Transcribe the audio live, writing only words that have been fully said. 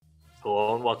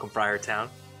Hello and welcome, Friartown.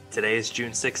 Today is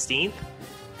June 16th,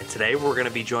 and today we're going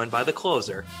to be joined by the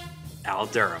closer, Al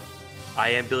Durham. I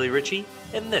am Billy Ritchie,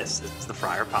 and this is the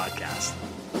Friar Podcast.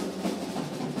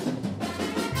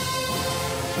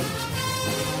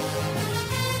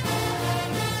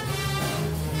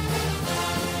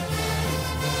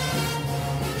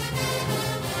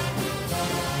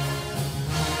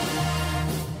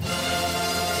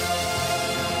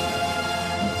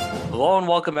 Hello and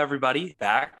welcome everybody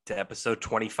back to episode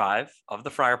 25 of the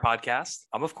Friar Podcast.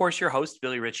 I'm of course your host,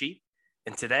 Billy Ritchie,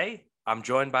 and today I'm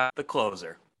joined by the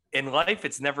closer. In life,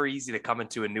 it's never easy to come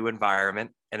into a new environment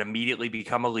and immediately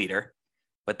become a leader,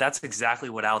 but that's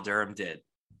exactly what Al Durham did.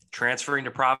 Transferring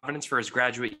to Providence for his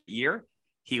graduate year,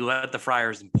 he led the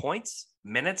Friars in points,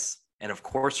 minutes, and of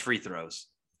course free throws.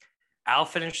 Al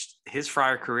finished his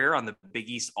Friar career on the Big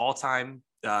East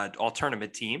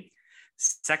all-tournament team,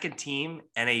 second team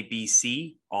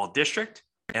NABC All-District,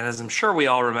 and as I'm sure we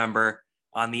all remember,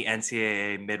 on the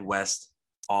NCAA Midwest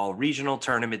All-Regional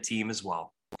Tournament team as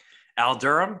well. Al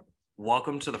Durham,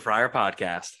 welcome to the Friar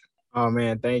Podcast. Oh,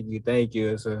 man, thank you.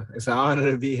 It's an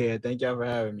honor to be here. Thank y'all for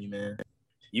having me, man.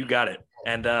 You got it.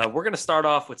 And we're going to start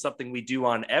off with something we do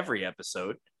on every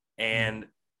episode, and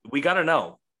we got to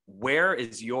know, where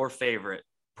is your favorite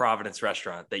Providence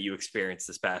restaurant that you experienced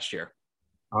this past year?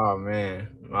 Oh, man,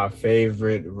 my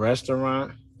favorite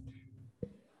restaurant,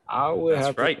 I would That's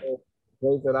have to right. say the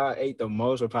place that I ate the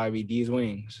most would probably be D's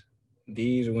Wings.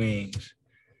 D's Wings.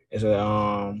 It's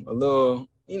a little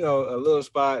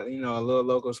spot, a little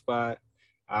local spot.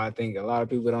 I think a lot of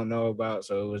people don't know about.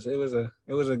 So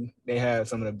they had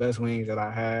some of the best wings that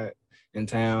I had in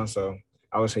town. So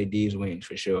I would say D's Wings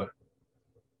for sure.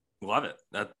 Love it.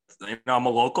 I'm a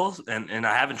local, and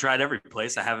I haven't tried every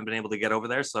place. I haven't been able to get over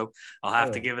there, so I'll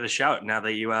have to give it a shout now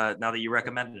that you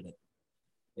recommended it.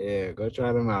 Yeah, go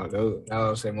try them out. I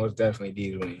would say most definitely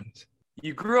D's Wings.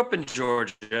 You grew up in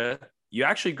Georgia. You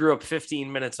actually grew up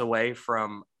 15 minutes away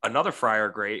from another Friar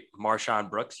great, Marshawn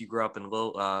Brooks. You grew up in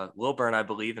Lilburn, I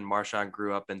believe, and Marshawn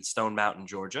grew up in Stone Mountain,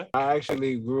 Georgia. I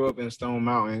actually grew up in Stone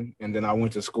Mountain, and then I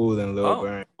went to school in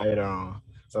Lilburn later on.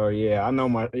 So, yeah, I know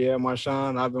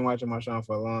Marshawn. I've been watching Marshawn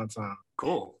for a long time.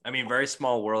 Cool. I mean, very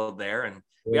small world there. And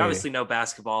we obviously know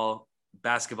basketball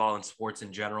and sports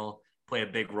in general play a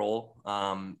big role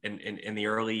in the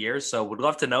early years. So would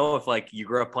love to know if, like, you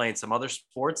grew up playing some other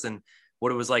sports and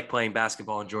what it was like playing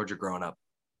basketball in Georgia growing up.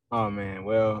 Oh, man.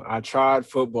 Well, I tried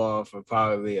football for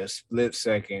probably a split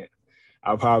second.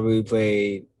 I probably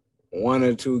played one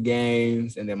or two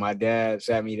games, and then my dad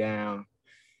sat me down.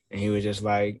 And he was just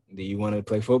like, do you want to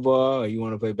play football or you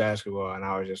want to play basketball? And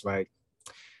I was just like,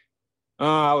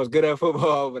 I was good at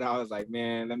football, but I was like,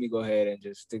 man, let me go ahead and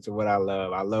just stick to what I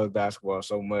love. I love basketball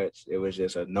so much. It was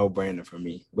just a no-brainer for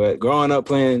me. But growing up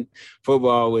playing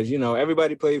football was,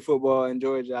 everybody played football in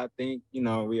Georgia. I think,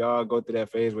 we all go through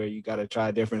that phase where you got to try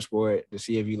a different sport to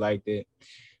see if you liked it.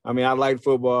 I mean, I liked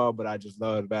football, but I just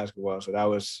loved basketball. So that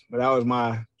was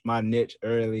my niche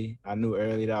early. I knew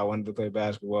early that I wanted to play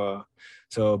basketball.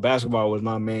 So basketball was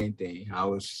my main thing. I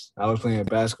was playing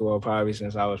basketball probably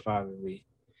since I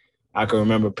can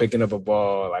remember picking up a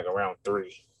ball like around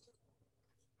 3.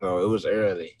 So it was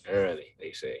early,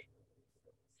 they say.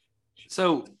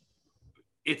 So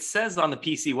it says on the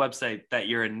PC website that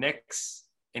you're a Knicks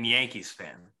and Yankees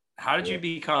fan. How did you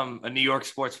become a New York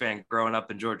sports fan growing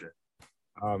up in Georgia?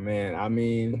 Oh, man. I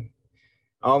mean,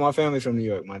 all my family's from New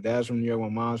York. My dad's from New York. My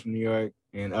mom's from New York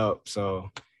and up.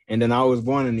 And then I was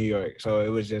born in New York. So it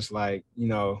was just like,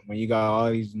 when you got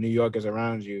all these New Yorkers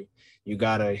around you, you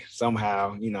got to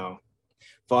somehow,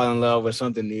 fall in love with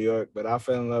something New York. But I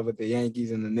fell in love with the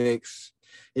Yankees and the Knicks,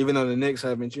 even though the Knicks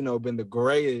haven't, been the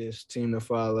greatest team to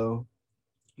follow.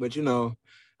 But,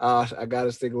 I got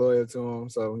to stick loyal to them.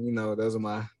 So, those are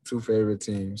my 2 favorite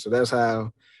teams. So that's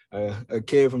how a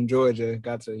kid from Georgia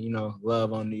got to,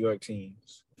 love on New York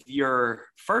teams. Your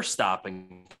first stop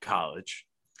in college,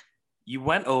 you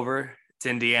went over to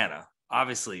Indiana,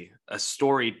 obviously a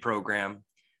storied program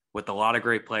with a lot of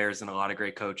great players and a lot of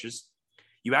great coaches.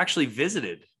 You actually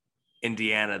visited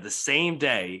Indiana the same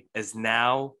day as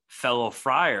now fellow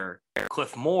Friar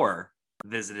Cliff Moore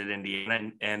visited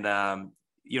Indiana. And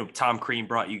Tom Crean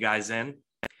brought you guys in.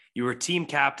 You were team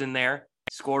captain there,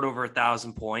 scored over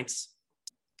 1,000 points.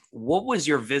 What was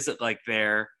your visit like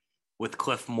there with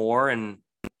Cliff Moore? And,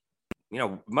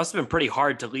 it must have been pretty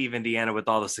hard to leave Indiana with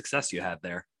all the success you had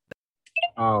there.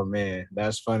 Oh, man,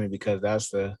 that's funny because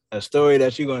that's a story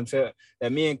that you're going to tell,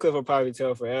 that me and Cliff will probably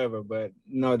tell forever. But,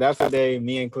 that's the day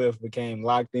me and Cliff became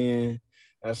locked in.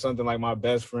 That's something like my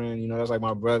best friend, that's like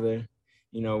my brother.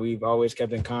 we've always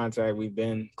kept in contact. We've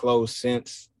been close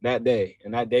since that day.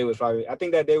 And that day was I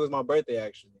think that day was my birthday,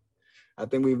 actually. I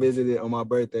think we visited on my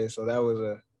birthday. So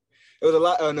it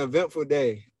was an eventful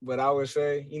day. But I would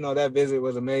say, that visit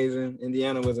was amazing.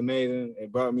 Indiana was amazing.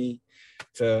 It brought me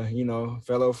to,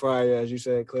 fellow Friar, as you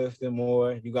said, Clifton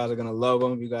Moore. You guys are going to love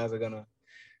him. You guys are gonna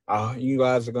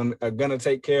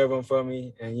take care of him for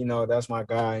me. And, that's my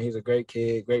guy. He's a great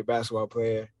kid, great basketball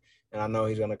player. And I know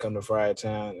he's going to come to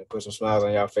Friartown and put some smiles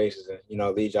on y'all faces and,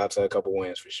 lead y'all to a couple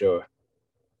wins for sure.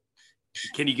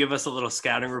 Can you give us a little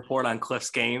scouting report on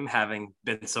Cliff's game, having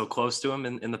been so close to him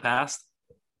in the past?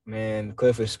 Man,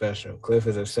 Cliff is special. Cliff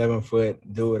is a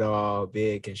 7-foot, do-it-all,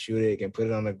 big, can shoot it, can put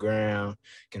it on the ground,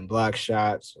 can block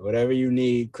shots. Whatever you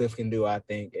need, Cliff can do, I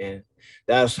think. And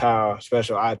that's how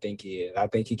special I think he is. I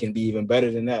think he can be even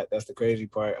better than that. That's the crazy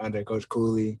part. Under Coach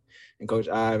Cooley and Coach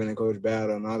Ivan and Coach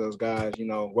Battle and all those guys,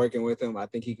 working with him, I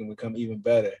think he can become even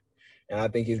better. And I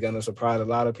think he's going to surprise a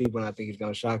lot of people, and I think he's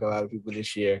going to shock a lot of people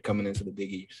this year coming into the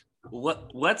Big East.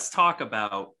 Let's talk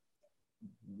about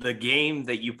the game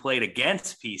that you played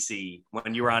against PC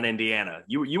when you were on Indiana.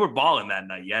 You were balling that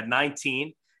night. You had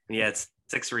 19 and you had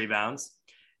 6 rebounds,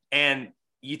 and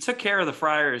you took care of the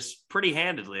Friars pretty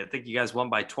handedly. I think you guys won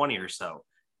by 20 or so.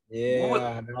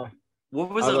 Yeah.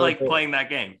 What was it like playing that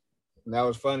game? That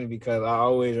was funny because I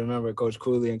always remember Coach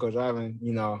Cooley and Coach Ivan,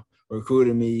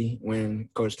 recruited me when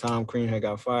Coach Tom Crean had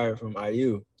got fired from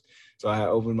IU. So I had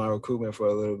opened my recruitment for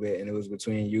a little bit, and it was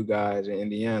between you guys and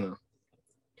Indiana.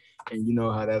 And you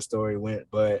know how that story went,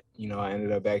 but, I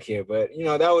ended up back here. But,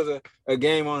 that was a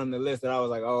game on the list that I was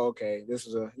like, oh, okay, this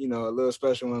is a little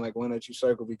special one, like one that you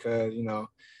circle because,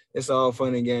 it's all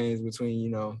fun and games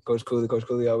between, Coach Cooley. Coach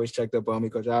Cooley always checked up on me.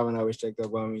 Coach Ivan always checked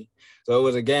up on me. So it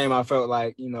was a game I felt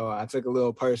like, I took a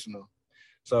little personal.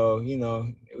 So,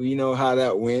 we know how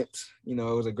that went. It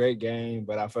was a great game,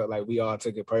 but I felt like we all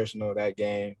took it personal that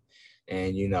game.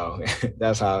 And,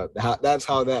 that's how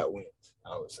that went,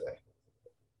 I would say.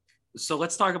 So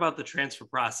let's talk about the transfer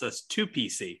process to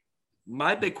PC.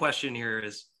 My big question here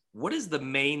is, what is the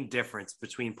main difference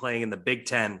between playing in the Big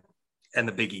Ten and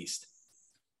the Big East?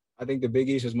 I think the Big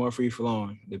East is more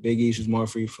free-flowing. The Big East is more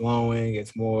free-flowing.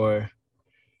 It's more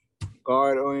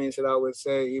guard-oriented, I would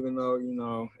say, even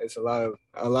though, it's a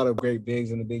lot of great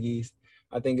bigs in the Big East.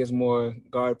 I think it's more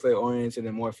guard play-oriented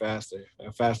and more faster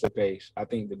pace. I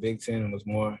think the Big Ten was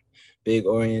more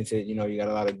big-oriented. You got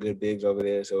a lot of good bigs over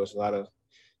there, so it's a lot of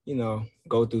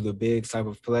go through the big type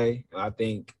of play. I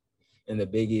think in the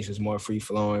Big East is more free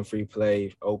flowing, free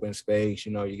play, open space.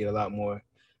 You get a lot more.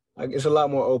 It's a lot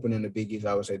more open in the Big East,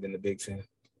 I would say, than the Big Ten.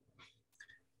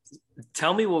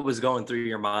 Tell me what was going through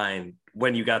your mind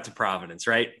when you got to Providence,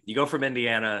 right? You go from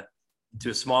Indiana to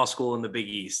a small school in the Big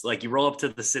East. Like, you roll up to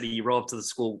the city, you roll up to the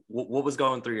school. What was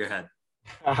going through your head?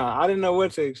 I didn't know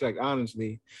what to expect,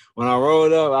 honestly. When I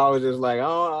rolled up, I was just like,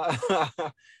 oh,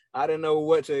 I didn't know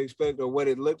what to expect or what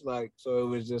it looked like. So it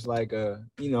was just like a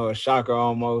shocker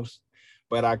almost.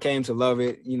 But I came to love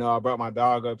it. I brought my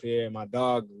dog up here, and my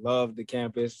dog loved the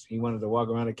campus. He wanted to walk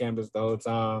around the campus the whole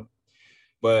time.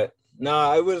 But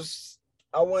I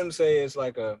wouldn't say it's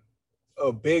like a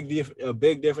big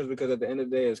difference because at the end of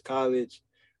the day, it's college.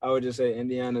 I would just say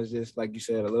Indiana's just, like you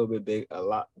said, a little bit big, a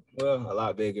lot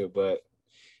bigger, but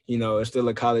it's still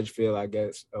a college feel, I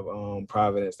guess, of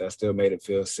Providence that still made it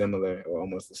feel similar or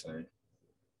almost the same.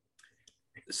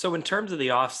 So in terms of the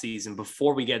offseason,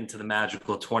 before we get into the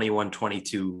magical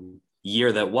 21-22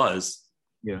 year that was,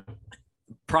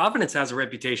 Providence has a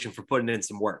reputation for putting in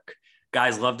some work.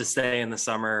 Guys love to stay in the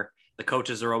summer. The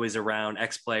coaches are always around.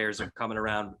 Ex-players are coming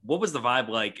around. What was the vibe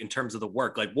like in terms of the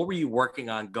work? Like, what were you working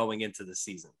on going into the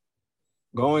season?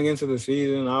 Going into the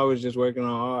season, I was just working on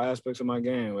all aspects of my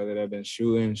game, whether that been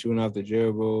shooting off the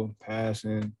dribble,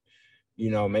 passing,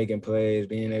 making plays,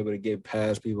 being able to get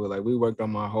past people. Like, we worked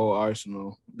on my whole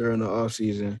arsenal during the off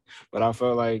season. But I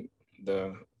felt like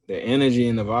the energy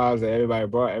and the vibes that everybody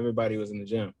brought, everybody was in the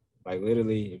gym. Like,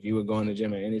 literally, if you would go in the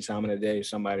gym at any time of the day,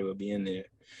 somebody would be in there.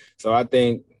 So I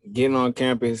think getting on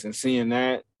campus and seeing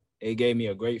that, it gave me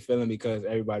a great feeling because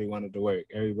everybody wanted to work.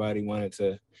 Everybody wanted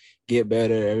to get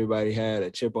better. Everybody had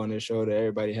a chip on their shoulder.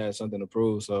 Everybody had something to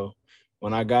prove. So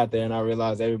when I got there and I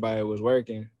realized everybody was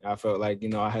working, I felt like,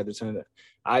 I had to turn it.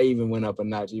 I even went up a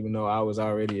notch, even though I was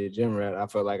already a gym rat. I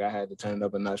felt like I had to turn it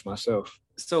up a notch myself.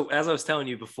 So as I was telling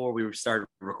you before we started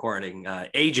recording,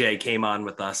 AJ came on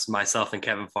with us, myself and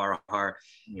Kevin Farhar,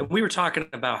 and we were talking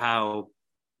about how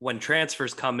when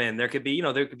transfers come in, there could be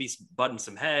butting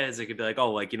some heads. It could be like,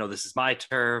 oh, like, this is my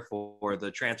turf, or the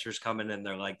transfers come in and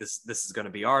they're like, this is going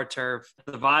to be our turf.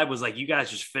 The vibe was like, you guys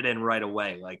just fit in right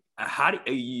away. Like, how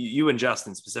do you and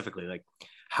Justin specifically, like,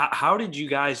 How did you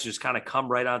guys just kind of come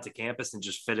right onto campus and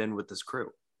just fit in with this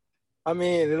crew? I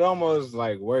mean, it almost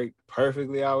like worked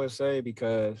perfectly, I would say,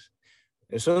 because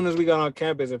as soon as we got on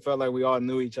campus, it felt like we all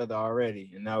knew each other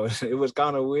already. And that was it was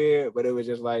kind of weird, but it was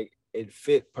just like it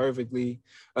fit perfectly,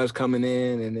 us coming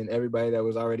in and then everybody that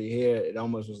was already here. It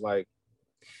almost was like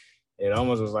I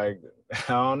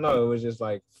don't know. It was just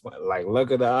like luck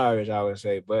of the Irish, I would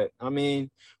say. But I mean,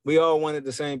 we all wanted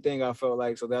the same thing. I felt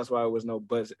like so that's why it was no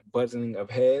buttoning of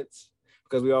heads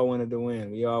because we all wanted to win.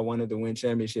 We all wanted to win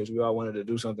championships. We all wanted to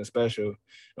do something special,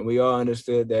 and we all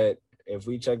understood that if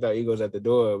we checked our egos at the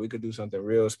door, we could do something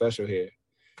real special here.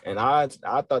 And I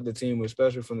thought the team was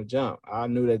special from the jump. I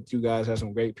knew that you guys had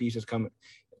some great pieces coming,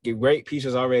 get great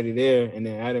pieces already there, and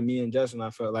then adding me and Justin, I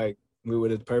felt like we were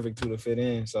the perfect two to fit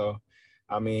in. So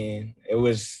I mean, it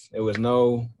was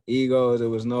no egos, it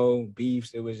was no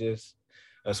beefs, it was just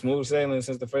a smooth sailing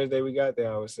since the first day we got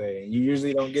there, I would say. And you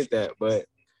usually don't get that, but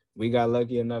we got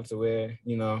lucky enough to where,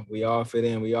 we all fit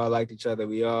in, we all liked each other,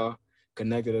 we all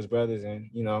connected as brothers, and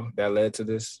that led to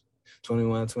this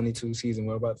 21-22 season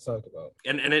we're about to talk about.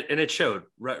 And it showed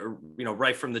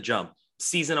right from the jump.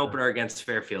 Season opener against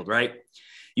Fairfield, right?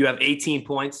 You have 18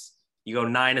 points. You go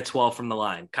 9-12 from the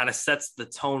line, kind of sets the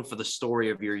tone for the story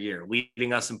of your year,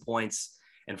 leading us in points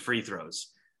and free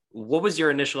throws. What was your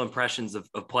initial impressions of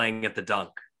playing at the dunk?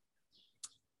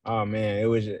 Oh man, it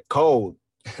was cold.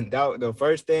 The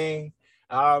first thing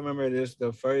I remember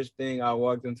the first thing I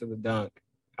walked into the dunk,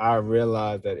 I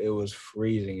realized that it was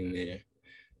freezing in there.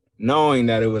 Knowing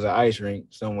that it was an ice rink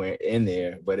somewhere in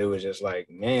there, but it was just like,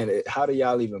 man, how do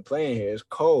y'all even play in here? It's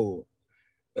cold.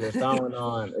 But as time went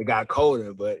on, it got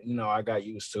colder, but I got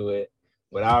used to it.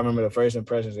 But I remember the first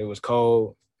impressions, it was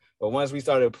cold. But once we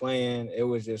started playing, it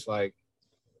was just like,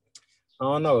 I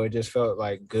don't know, it just felt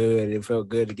like good. It felt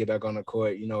good to get back on the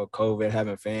court, COVID,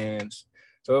 having fans.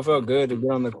 So it felt good to be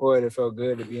on the court. It felt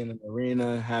good to be in the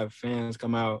arena, have fans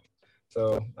come out.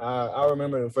 So I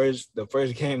remember the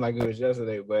first game like it was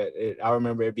yesterday, but I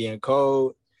remember it being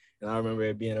cold, and I remember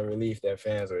it being a relief that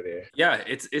fans were there. Yeah,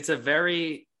 it's a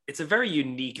very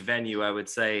unique venue, I would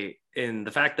say, in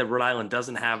the fact that Rhode Island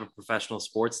doesn't have a professional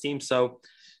sports team. So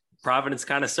Providence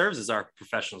kind of serves as our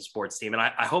professional sports team. And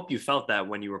I hope you felt that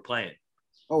when you were playing.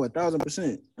 Oh,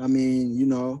 1,000%. I mean,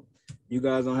 you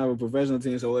guys don't have a professional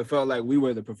team, so it felt like we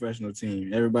were the professional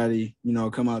team. Everybody,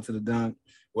 come out to the dunk.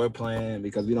 We're playing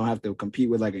because we don't have to compete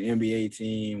with like an NBA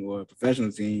team or a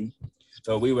professional team.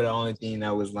 So we were the only thing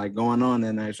that was like going on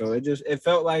that night. So it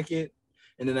felt like it.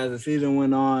 And then as the season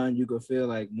went on, you could feel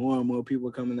like more and more people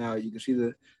coming out. You could see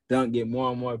the dunk get more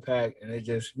and more packed. And it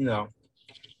just, that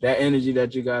energy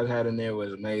that you guys had in there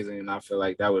was amazing. And I feel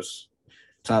like that was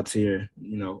top tier,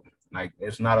 like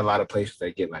it's not a lot of places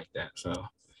that get like that. So,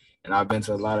 and I've been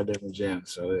to a lot of different gyms.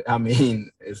 So, I mean,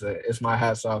 it's my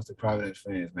hats off to Providence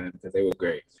fans, man, because they were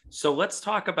great. So let's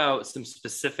talk about some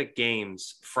specific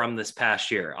games from this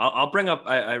past year. I'll bring up,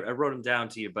 I wrote them down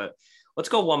to you, but let's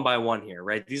go one by one here,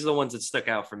 right? These are the ones that stuck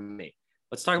out for me.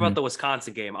 Let's talk about the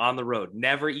Wisconsin game on the road.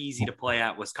 Never easy to play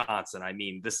at Wisconsin. I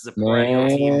mean, this is a perennial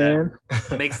team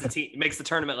that makes the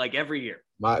tournament like every year.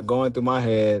 Going through my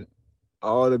head,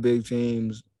 all the big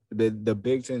teams, the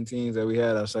Big Ten teams that we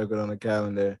had are circled on the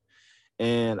calendar.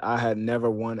 And I had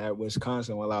never won at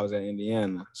Wisconsin while I was at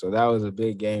Indiana. So that was a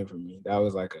big game for me. That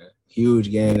was like a huge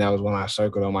game. That was when I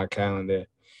circled on my calendar.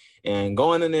 And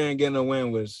going in there and getting a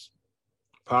win was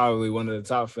probably one of the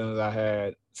top feelings I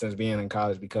had since being in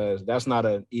college, because that's not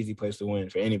an easy place to win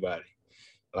for anybody.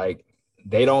 Like,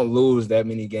 they don't lose that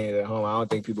many games at home. I don't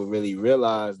think people really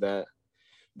realize that.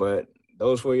 But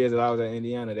those 4 years that I was at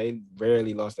Indiana, they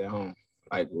rarely lost at home,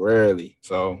 like rarely.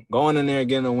 So going in there and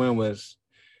getting a win was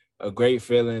a great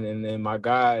feeling. And then my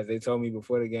guys, they told me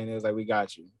before the game, it was like, we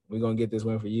got you. We're going to get this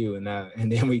win for you. And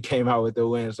then we came out with the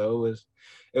win. So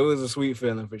it was a sweet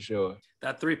feeling for sure.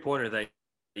 That 3-pointer that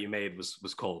you made was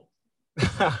cold.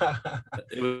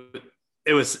 It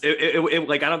was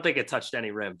like, I don't think it touched any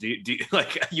rim. Do you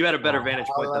like, you had a better vantage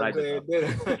point than I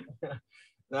did.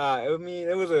 Nah, I mean,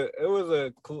 I was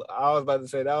about to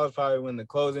say that was probably when the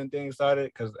closing thing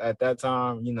started, because at that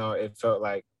time, it felt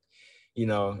like,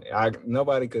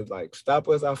 nobody could like stop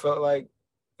us. I feel like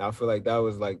that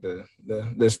was like the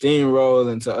steamroll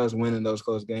into us winning those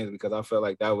close games, because I felt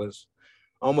like that was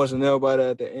almost a nail biter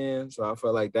at the end. So I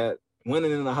felt like that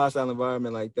winning in a hostile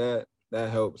environment like that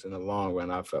helps in the long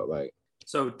run, I felt like.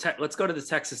 So let's go to the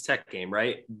Texas Tech game,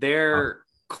 right? Their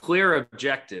clear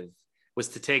objective was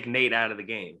to take Nate out of the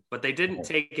game, but they didn't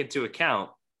take into account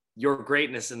your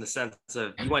greatness in the sense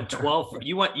of you went 12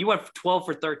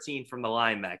 for 13 from the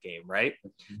line that game, right?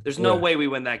 There's no Yeah. way we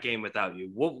win that game without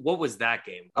you. What was that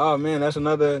game? Oh man, that's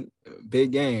another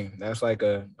big game. That's like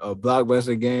a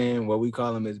blockbuster game. What we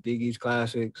call them is Big East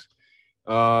Classics.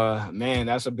 Man,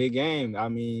 that's a big game. I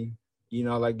mean,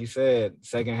 like you said,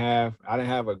 second half, I didn't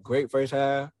have a great first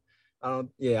half. I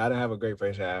didn't have a great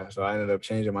first half. So I ended up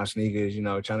changing my sneakers,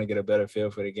 trying to get a better feel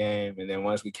for the game. And then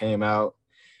once we came out,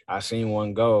 I seen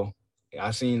one go.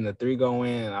 I seen the three go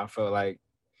in. And I felt like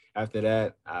after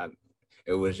that,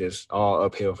 it was just all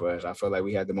uphill for us. I felt like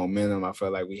we had the momentum. I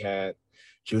felt like we had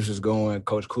juices going.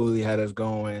 Coach Cooley had us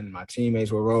going. My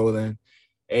teammates were rolling.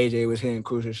 AJ was hitting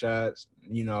crucial shots.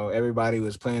 Everybody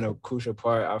was playing a crucial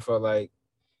part. I felt like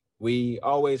we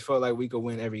always felt like we could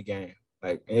win every game.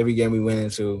 Like every game we went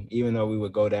into, even though we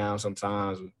would go down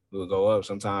sometimes, we would go up.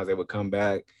 Sometimes they would come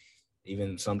back.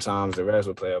 Even sometimes the rest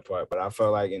would play a part. But I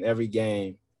felt like in every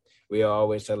game, we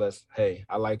always tell us, hey,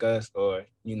 I like us, or,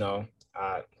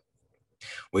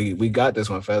 we got this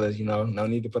one, fellas. No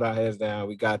need to put our heads down.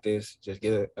 We got this. Just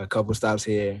get a couple stops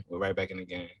here. We're right back in the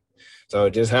game. So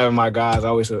just having my guys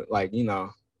always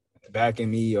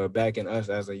backing me or backing us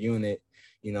as a unit,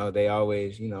 they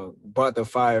always, brought the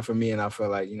fire for me. And I feel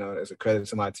like, it's a credit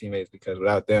to my teammates because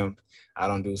without them, I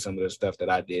don't do some of the stuff that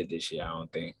I did this year, I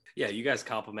don't think. Yeah, you guys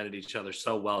complimented each other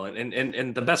so well.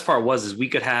 And the best part is we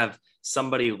could have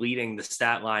somebody leading the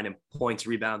stat line in points,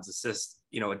 rebounds, assists,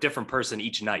 a different person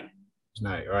each night.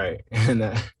 Night, right. And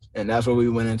that's what we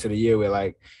went into the year with.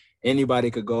 Like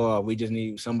anybody could go off. We just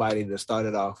need somebody to start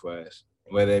it off for us.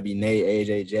 Whether it be Nate,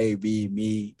 AJ, JB,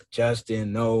 me,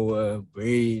 Justin, Noah,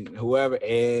 Breed, whoever,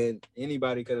 Ed,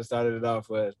 anybody could have started it off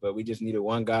for us. But we just needed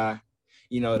one guy,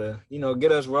 to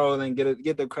get us rolling,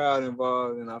 get the crowd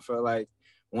involved. And I felt like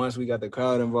once we got the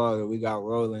crowd involved and we got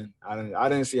rolling, I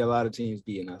didn't see a lot of teams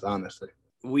beating us, honestly.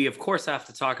 We of course have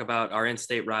to talk about our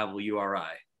in-state rival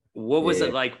URI. What was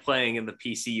it like playing in the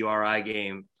PC URI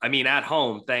game? I mean, at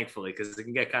home, thankfully, because it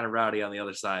can get kind of rowdy on the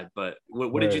other side. But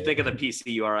what did you think of the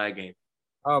PC URI game?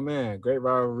 Oh man, great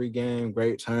rivalry game,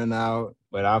 great turnout.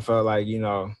 But I felt like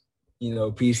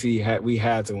PC we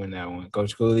had to win that one.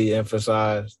 Coach Cooley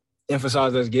emphasized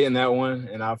us getting that one,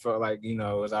 and I felt like it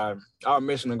was our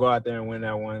mission to go out there and win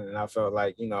that one. And I felt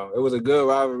like it was a good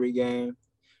rivalry game.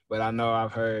 But I know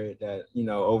I've heard that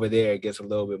over there it gets a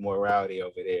little bit more rowdy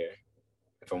over there,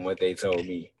 from what they told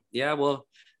me. Yeah, well,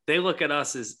 they look at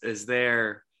us as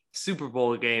their Super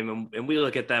Bowl game, and we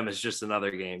look at them as just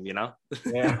another game,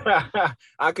 Yeah,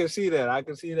 I can see that. I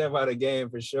can see that by the game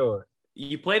for sure.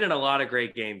 You played in a lot of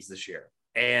great games this year,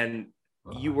 and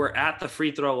you were at the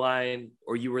free throw line,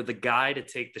 or you were the guy to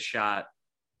take the shot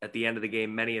at the end of the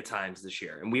game many a times this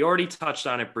year. And we already touched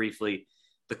on it briefly,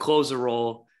 the closer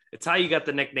role. It's how you got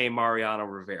the nickname Mariano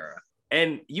Rivera.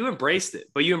 And you embraced it,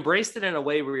 but you embraced it in a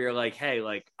way where you're like, hey,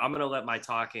 like, I'm going to let my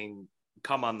talking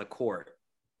come on the court.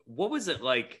 What was it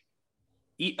like,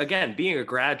 again, being a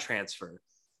grad transfer,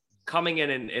 coming in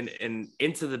and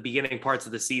into the beginning parts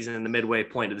of the season and the midway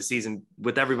point of the season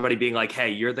with everybody being like,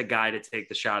 hey, you're the guy to take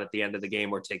the shot at the end of the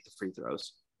game or take the free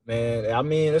throws? Man, I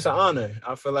mean, it's an honor.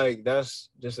 I feel like that's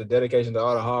just a dedication to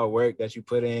all the hard work that you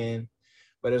put in.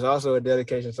 But it's also a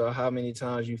dedication to how many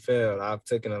times you failed. I've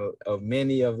taken a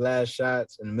many of last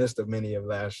shots and missed a many of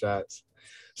last shots.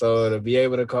 So to be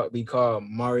able to be called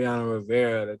Mariano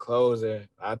Rivera, the closer,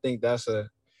 I think that's a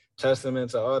testament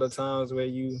to all the times where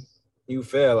you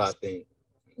fail, I think.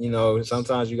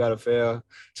 Sometimes you got to fail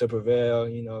to prevail,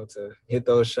 to hit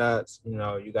those shots.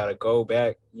 You got to go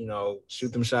back,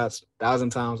 shoot them shots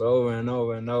 1,000 times over and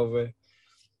over and over.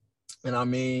 And I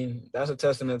mean, that's a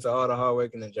testament to all the hard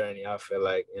work in the journey, I feel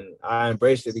like. And I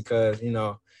embraced it because,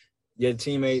 your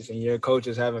teammates and your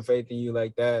coaches having faith in you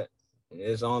like that,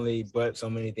 it's only but so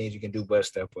many things you can do but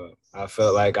step up. I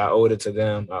felt like I owed it to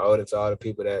them. I owed it to all the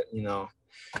people that,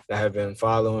 that have been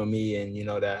following me and,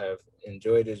 that have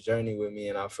enjoyed this journey with me.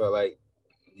 And I felt like,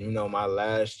 my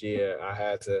last year, I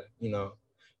had to,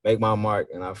 make my mark.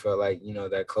 And I felt like,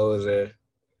 that closer,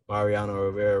 Mariano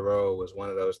Rivera role was one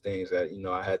of those things that,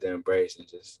 I had to embrace and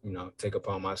just, take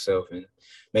upon myself and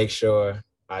make sure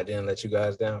I didn't let you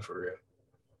guys down for real.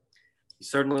 You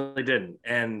certainly didn't.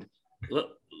 And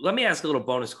let me ask a little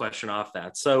bonus question off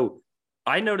that. So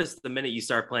I noticed the minute you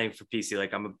start playing for PC,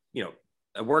 like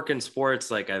I work in sports,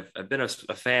 like I've been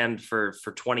a fan for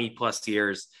 20 plus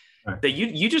years, right, that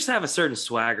you just have a certain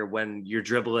swagger when you're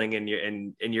dribbling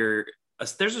and there's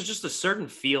just a certain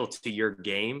feel to your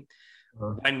game.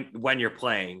 When you're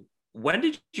playing. When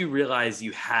did you realize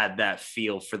you had that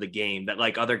feel for the game that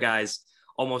like other guys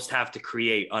almost have to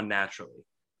create unnaturally?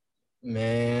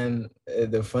 Man,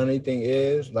 the funny thing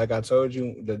is, like I told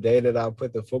you, the day that I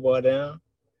put the football down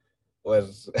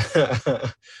was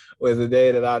was the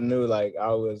day that I knew like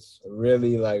I was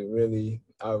really I really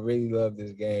loved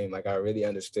this game. Like I really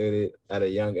understood it at a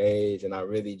young age, and I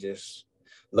really just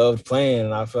loved playing.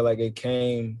 And I feel like it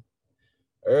came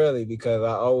early because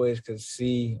I always could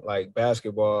see like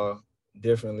basketball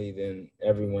differently than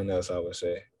everyone else, I would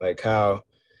say. Like how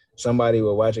somebody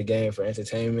would watch a game for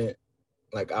entertainment,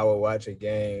 like I would watch a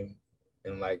game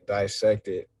and like dissect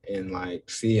it and like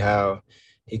see how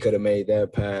he could have made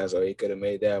that pass or he could have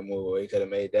made that move or he could have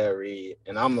made that read.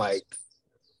 And I'm like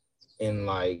in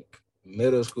like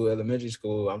middle school, elementary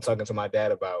school, I'm talking to my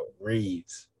dad about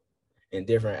reads and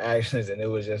different actions. And it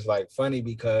was just like funny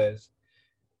because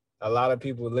a lot of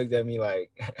people looked at me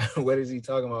like, what is he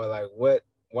talking about? Like, what,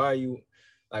 why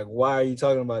are you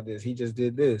talking about this? He just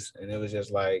did this. And it was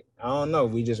just like, I don't know.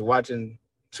 We just watching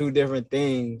two different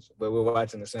things, but we're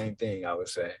watching the same thing, I would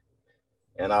say.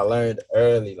 And I learned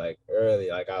like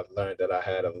I learned that I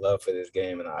had a love for this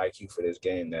game and an IQ for this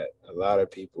game that a lot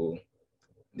of people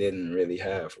didn't really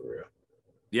have for real.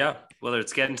 Yeah, whether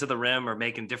it's getting to the rim or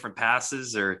making different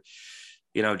passes or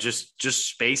just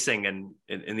spacing and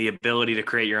the ability to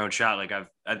create your own shot. Like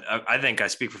I think I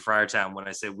speak for Friartown when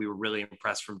I say we were really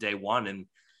impressed from day one. And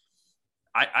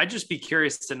I'd just be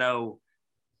curious to know,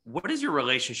 what has your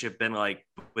relationship been like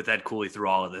with Ed Cooley through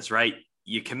all of this, right?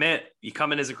 You commit, you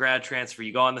come in as a grad transfer,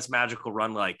 you go on this magical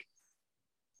run. Like,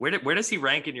 where does he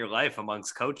rank in your life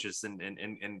amongst coaches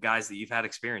and guys that you've had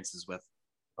experiences with?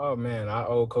 Oh man, I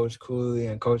owe Coach Cooley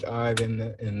and Coach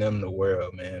Ivan and them the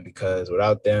world, man. Because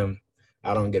without them,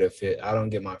 I don't get a fit. I don't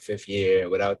get my fifth year.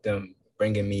 Without them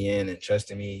bringing me in and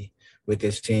trusting me with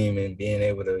this team and being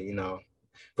able to,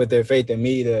 put their faith in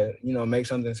me to, make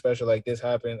something special like this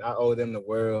happen. I owe them the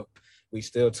world. We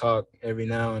still talk every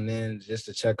now and then just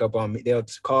to check up on me. They'll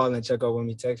call and check up on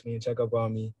me, text me and check up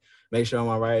on me, make sure I'm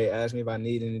all right, ask me if I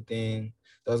need anything.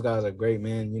 Those guys are great,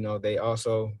 man. They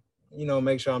also,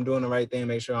 make sure I'm doing the right thing,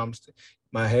 make sure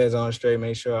my head's on straight,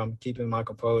 make sure I'm keeping my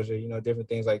composure, different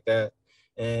things like that.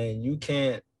 And you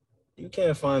can't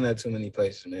find that too many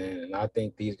places, man. And I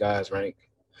think these guys rank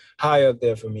high up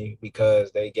there for me because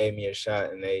they gave me a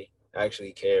shot and they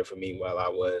actually cared for me while I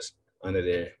was under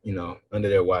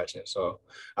their watching. So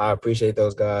I appreciate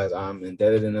those guys. I'm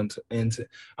indebted into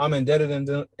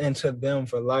them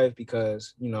for life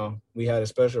because, we had a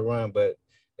special run, but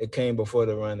it came before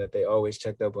the run that they always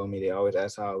checked up on me. They always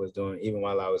asked how I was doing, even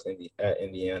while I was at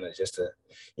Indiana, just to,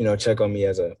 check on me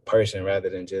as a person rather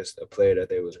than just a player that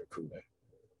they was recruiting.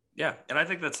 Yeah. And I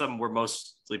think that's something we're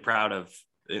mostly proud of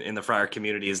in the Friar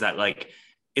community, is that like,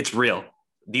 it's real.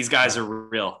 These guys are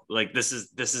real. Like this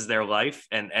is their life,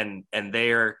 and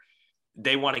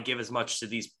they want to give as much to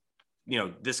these,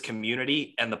 this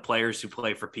community and the players who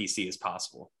play for PC as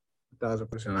possible.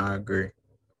 1,000%. I agree.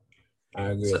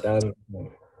 So,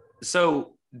 1,000%.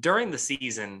 so during the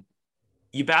season,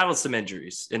 you battled some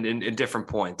injuries in different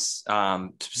points.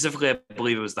 Specifically, I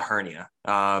believe it was the hernia.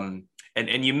 And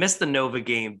you missed the Nova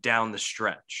game down the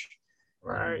stretch.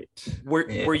 Right.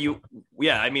 Were you?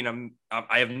 Yeah, I mean,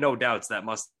 I have no doubts that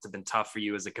must have been tough for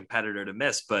you as a competitor to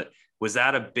miss. But was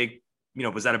that a big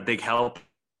help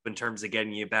in terms of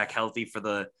getting you back healthy for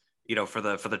the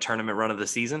tournament run of the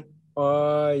season?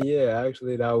 Yeah,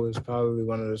 actually, that was probably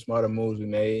one of the smarter moves we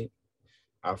made.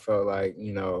 I felt like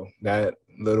that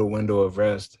little window of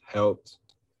rest helped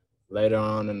later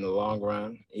on in the long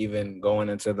run. Even going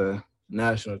into the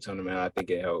national tournament, I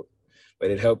think it helped. But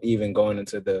it helped even going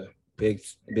into the Big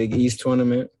East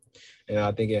tournament, and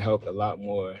I think it helped a lot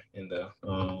more in the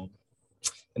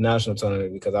national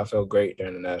tournament because I felt great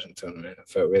during the national tournament. I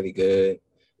felt really good.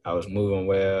 I was moving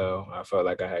well. I felt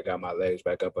like I had got my legs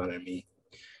back up under me.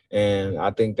 And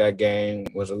I think that game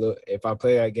was if I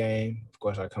play that game, of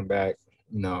course I come back,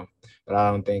 but I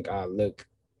don't think I look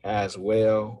as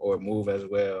well or move as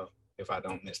well if I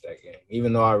don't miss that game.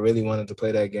 Even though I really wanted to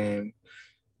play that game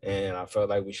and I felt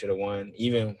like we should have won,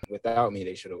 even without me,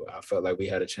 I felt like we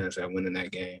had a chance at winning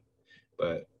that game.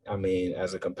 But I mean,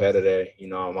 as a competitor,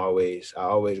 I always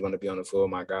want to be on the floor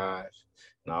with my guys,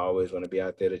 and I always want to be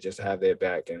out there to just have their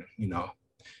back and,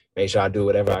 make sure I do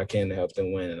whatever I can to help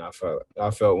them win. And I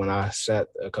felt when I sat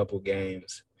a couple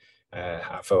games,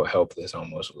 I felt helpless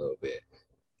almost a little bit.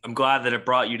 I'm glad that it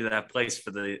brought you to that place for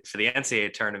the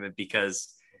NCAA tournament,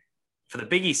 because for the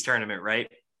Big East tournament,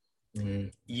 right? Mm-hmm.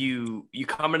 You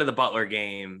come into the Butler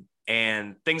game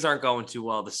and things aren't going too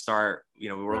well to start. We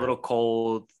were a little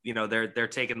cold. They're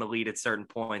taking the lead at certain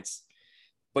points,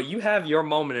 but you have your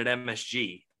moment at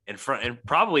MSG in front, and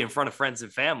probably in front of friends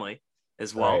and family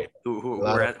as well, right. who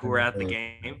were at the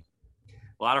game.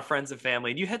 a lot of friends and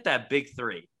family, and you hit that big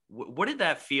three. What did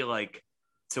that feel like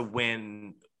to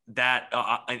win that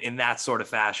in that sort of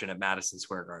fashion at Madison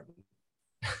Square Garden?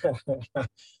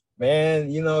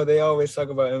 Man, they always talk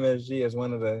about MSG as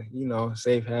one of the,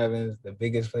 safe havens, the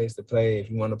biggest place to play.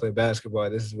 If you want to play basketball,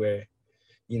 this is where,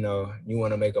 you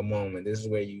want to make a moment. This is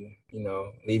where you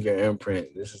leave your imprint.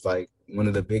 This is like one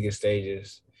of the biggest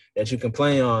stages that you can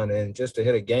play on. And just to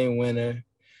hit a game winner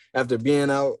after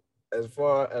being out as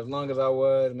long as I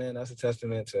was, man, that's a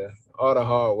testament to all the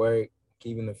hard work,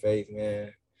 keeping the faith,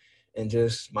 man, and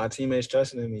just my teammates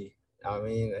trusting in me. I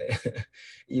mean,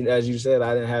 as you said,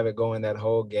 I didn't have it going that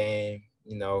whole game.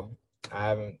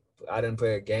 I didn't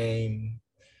play a game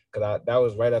because that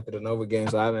was right after the Nova game,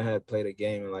 so I haven't had played a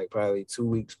game in like probably 2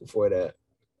 weeks before that.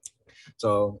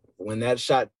 So when that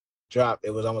shot dropped,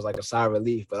 it was almost like a sigh of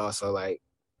relief, but also like,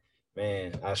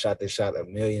 man, I shot this shot a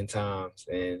million times,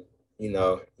 and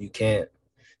you can't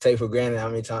take for granted how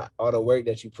many times all the work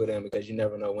that you put in, because you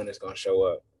never know when it's gonna show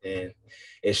up. And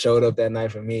it showed up that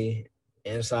night for me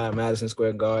inside Madison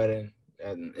Square Garden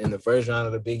and in the first round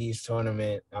of the Big East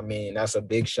tournament. I mean, that's a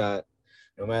big shot,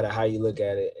 no matter how you look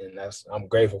at it. And I'm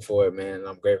grateful for it, man.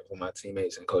 I'm grateful for my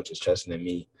teammates and coaches trusting in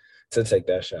me to take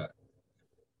that shot.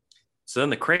 So then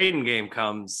the Creighton game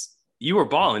comes. You were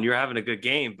balling, you were having a good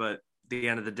game, but at the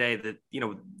end of the day, that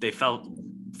they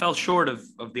fell short of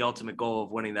the ultimate goal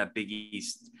of winning that Big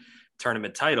East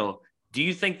tournament title. Do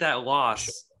you think that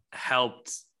loss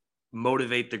helped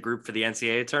motivate the group for the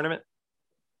NCAA tournament?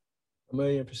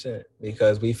 1,000,000%,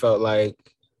 because we felt like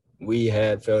we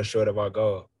had fell short of our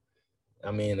goal.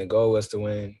 I mean, the goal was to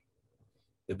win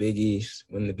the Big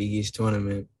East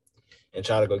tournament, and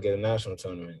try to go get a national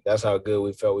tournament. That's how good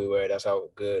we felt we were. That's how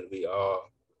good we all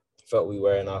felt we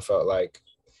were. And I felt like,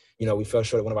 we fell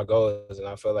short of one of our goals, and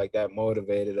I felt like that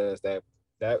motivated us,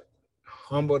 that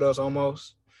humbled us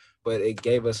almost, but it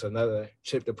gave us another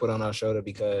chip to put on our shoulder,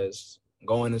 because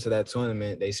going into that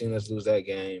tournament, they seen us lose that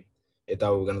game. They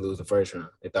thought we were going to lose the first round.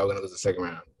 They thought we were going to lose the second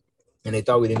round. And they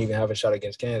thought we didn't even have a shot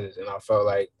against Kansas. And I felt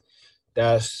like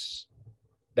that's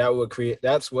what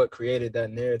created that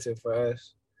narrative for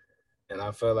us. And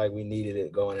I felt like we needed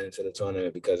it going into the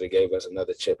tournament, because it gave us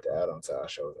another chip to add onto our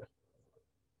shoulder.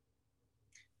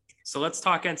 So let's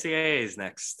talk NCAAs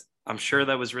next. I'm sure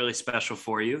that was really special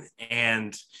for you.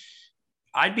 And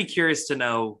I'd be curious to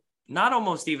know, not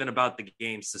almost even about the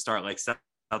games to start, like South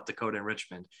Dakota and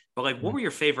Richmond, but like, what were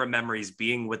your favorite memories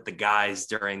being with the guys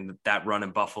during that run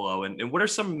in Buffalo? And what are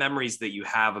some memories that you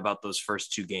have about those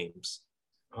first two games?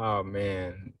 Oh,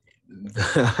 man.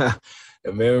 The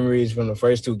memories from the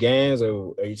first two games,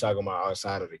 or are you talking about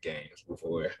outside of the games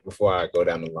before I go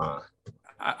down the line?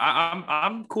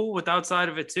 I'm cool with outside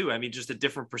of it too. I mean, just a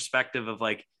different perspective of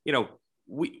like,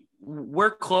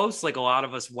 we're close. Like a lot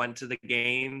of us went to the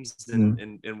games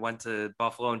and went to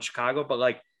Buffalo and Chicago, but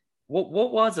like,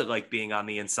 what was it like being on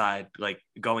the inside, like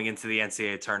going into the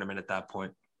NCAA tournament at that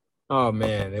point? Oh,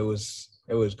 man, it was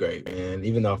great, man.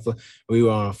 Even though we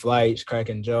were on flights,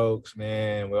 cracking jokes,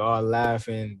 man, we're all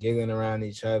laughing, giggling around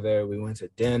each other. We went to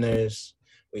dinners.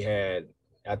 We had,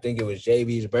 I think it was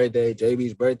JB's birthday.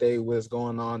 JB's birthday was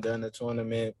going on during the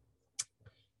tournament.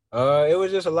 It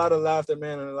was just a lot of laughter,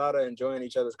 man, and a lot of enjoying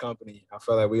each other's company. I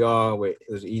felt like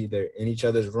it was either in each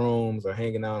other's rooms or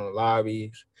hanging out in the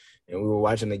lobbies, and we were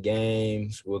watching the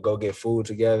games. We'll go get food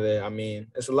together. I mean,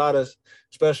 it's a lot of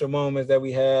special moments that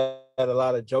we had, a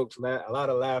lot of jokes, a lot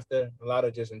of laughter, a lot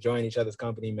of just enjoying each other's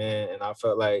company, man. And I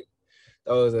felt like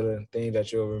those are the things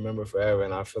that you'll remember forever.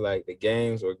 And I feel like the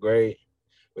games were great.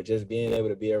 But just being able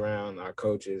to be around our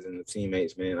coaches and the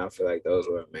teammates, man, I feel like those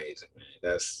were amazing,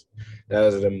 man.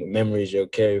 Those are the memories you'll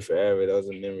carry forever. Those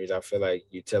are memories I feel like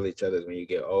you tell each other when you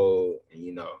get old,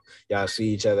 and y'all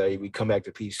see each other. We come back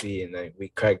to PC and then we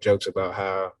crack jokes about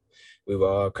how we were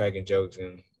all cracking jokes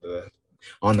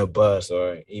on the bus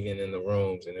or even in the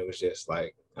rooms, and it was just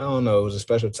like, I don't know, it was a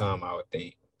special time, I would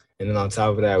think. And then on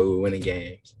top of that, we were winning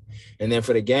games. And then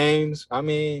for the games, I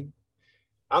mean,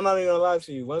 I'm not even gonna lie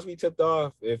to you. Once we tipped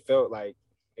off, it felt like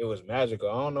it was magical.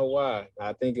 I don't know why.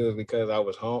 I think it was because I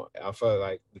was home. I felt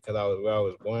like because I was where I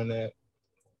was born at,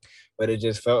 but it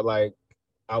just felt like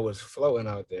I was floating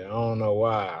out there. I don't know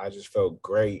why. I just felt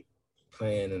great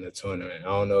playing in the tournament. I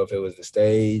don't know if it was the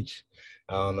stage.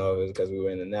 I don't know if it was because we were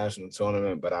in the national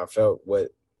tournament, but I felt what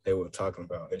they were talking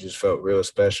about. It just felt real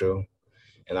special.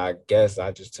 And I guess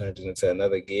I just turned it into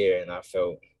another gear, and I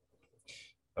felt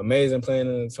amazing playing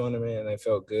in the tournament, and it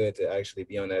felt good to actually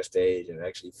be on that stage and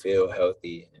actually feel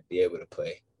healthy and be able to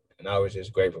play. And I was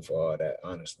just grateful for all that,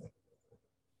 honestly.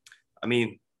 I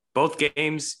mean, both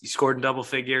games you scored in double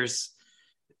figures.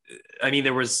 I mean,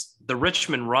 there was the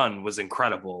Richmond run was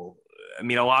incredible. I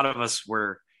mean, a lot of us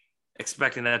were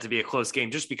expecting that to be a close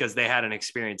game just because they had an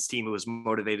experienced team who was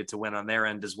motivated to win on their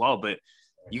end as well. But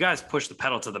you guys pushed the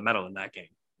pedal to the metal in that game.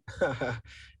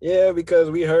 Yeah,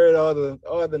 because we heard all the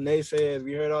naysayers,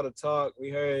 we heard all the talk, we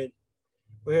heard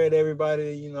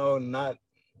everybody, not,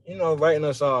 writing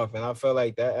us off. And I felt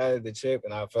like that added the chip.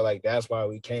 And I felt like that's why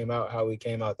we came out how we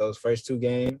came out those first two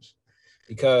games.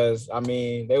 Because I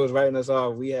mean, they was writing us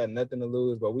off. We had nothing to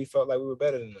lose, but we felt like we were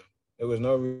better than them. There was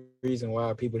no reason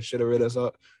why people should have wrote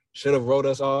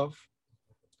us off.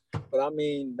 But I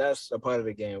mean, that's a part of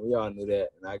the game. We all knew that.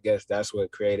 And I guess that's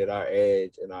what created our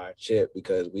edge and our chip,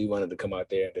 because we wanted to come out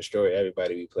there and destroy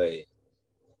everybody we played.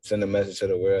 Send a message to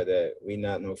the world that we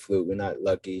not no fluke. We're not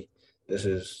lucky. This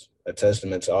is a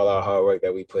testament to all our hard work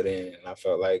that we put in. And I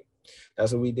felt like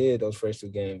that's what we did those first two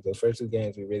games. Those first two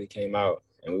games, we really came out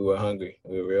and we were hungry.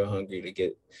 We were real hungry to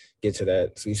get to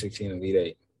that Sweet 16 Elite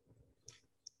Eight.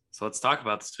 So let's talk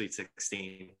about the Sweet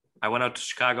 16. I went out to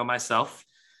Chicago myself,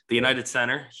 the United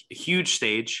Center, a huge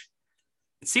stage.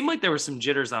 It seemed like there were some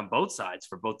jitters on both sides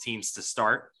for both teams to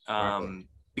start,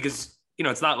 because,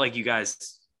 it's not like you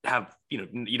guys have,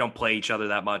 you don't play each other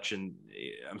that much. And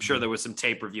I'm sure there was some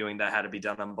tape reviewing that had to be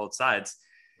done on both sides.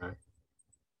 Right.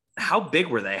 How big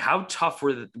were they? How tough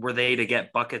were they to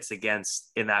get buckets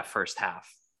against in that first half?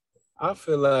 I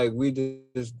feel like we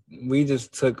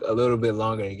just took a little bit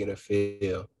longer to get a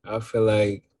feel. I feel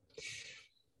like,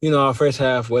 our first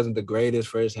half wasn't the greatest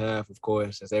first half, of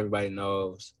course, as everybody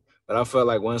knows. But I felt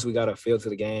like once we got a feel to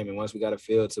the game and once we got a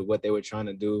feel to what they were trying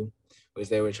to do, which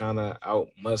they were trying to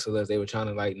out-muscle us, they were trying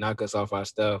to, like, knock us off our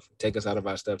stuff, take us out of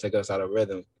our stuff, take us out of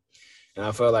rhythm. And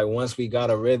I felt like once we got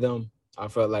a rhythm, I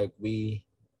felt like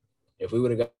if we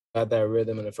would have got that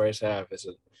rhythm in the first half,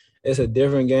 it's a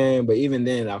different game. But even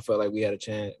then, I felt like we had a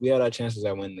chance. We had our chances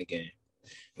at winning the game.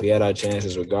 We had our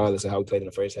chances regardless of how we played in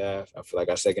the first half. I feel like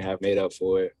our second half made up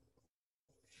for it.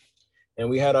 And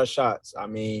we had our shots. I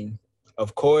mean,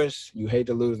 of course, you hate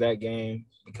to lose that game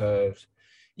because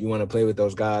you want to play with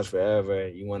those guys forever.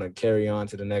 You want to carry on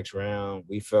to the next round.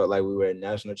 We felt like we were a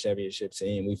national championship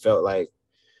team. We felt like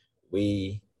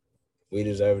we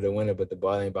deserved to win it, but the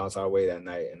ball didn't bounce our way that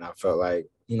night. And I felt like,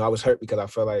 I was hurt because I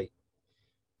felt like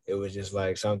it was just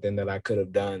like something that I could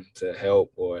have done to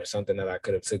help, or something that I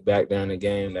could have took back during the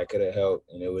game that could have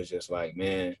helped. And it was just like,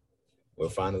 man, we're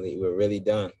really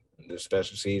done. The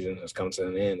special season has come to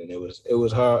an end. And it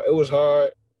was hard. It was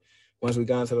hard once we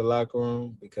got into the locker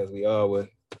room because we all were,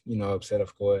 upset,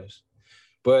 of course.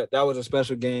 But that was a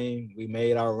special game. We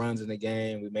made our runs in the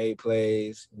game. We made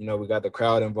plays. We got the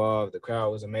crowd involved. The crowd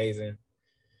was amazing.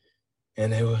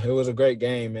 And it was a great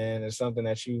game, man. It's something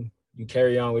that you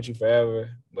carry on with you forever,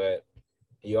 but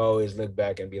you always look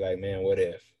back and be like, man, what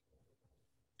if?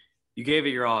 You gave it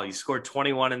your all. You scored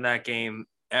 21 in that game.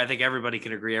 I think everybody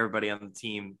can agree. Everybody on the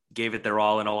team gave it their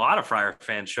all, and a lot of Friar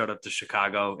fans showed up to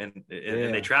Chicago, and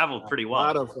they traveled pretty well. A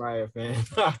lot of Friar fans.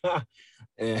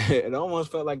 And it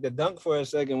almost felt like the dunk for a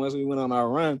second once we went on our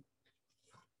run.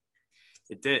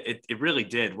 It did. It really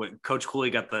did. When Coach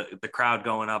Cooley got the crowd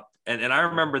going up, and I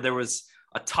remember there was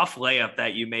a tough layup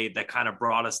that you made that kind of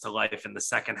brought us to life in the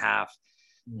second half.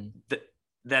 Mm-hmm.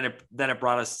 Then it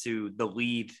brought us to the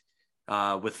lead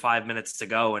with 5 minutes to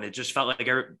go, and it just felt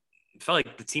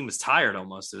like the team was tired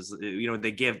almost. It was,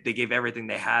 they gave everything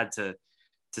they had to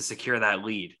secure that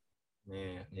lead.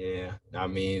 Man, yeah. I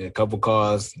mean, a couple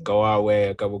calls go our way,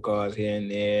 a couple calls here and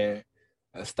there,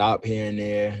 a stop here and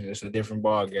there. It's a different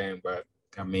ball game, but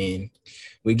I mean,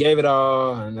 we gave it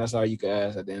all, and that's all you can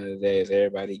ask at the end of the day is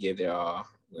everybody give their all.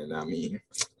 And I mean,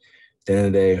 at the end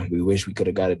of the day, we wish we could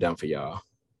have got it done for y'all.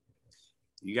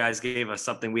 You guys gave us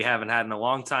something we haven't had in a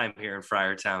long time here in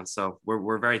Friartown, so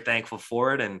we're very thankful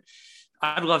for it. And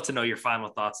I'd love to know your final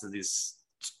thoughts of these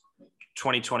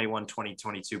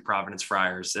 2021-2022 Providence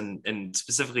Friars, and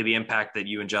specifically the impact that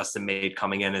you and Justin made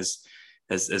coming in as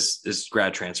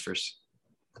grad transfers.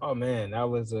 Oh man,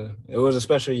 it was a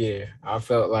special year. I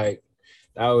felt like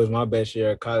that was my best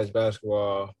year of college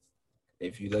basketball.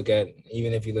 Even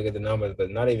if you look at the numbers,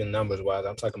 but not even numbers wise,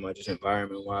 I'm talking about just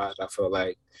environment wise. I felt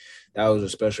like that was a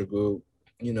special group.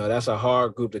 That's a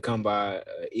hard group to come by,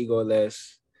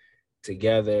 egoless,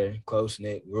 together, close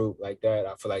knit group like that.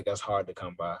 I feel like that's hard to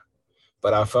come by.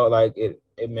 But I felt like it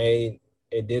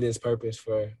did its purpose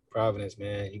for Providence,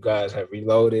 man. You guys have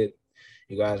reloaded.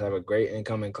 You guys have a great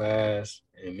incoming class.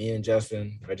 And me and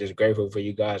Justin are just grateful for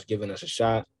you guys giving us a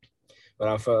shot. But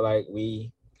I felt like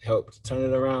we helped turn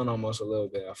it around almost a little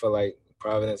bit. I felt like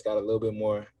Providence got a little bit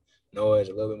more noise,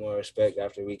 a little bit more respect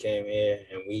after we came here.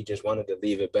 And we just wanted to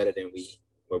leave it better than we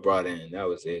were brought in. That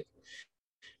was it.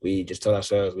 We just told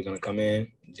ourselves we're going to come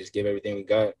in and just give everything we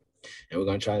got and we're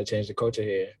gonna try to change the culture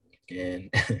here.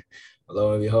 And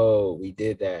lo and behold, we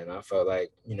did that. And I felt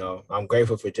like, I'm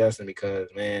grateful for Justin because,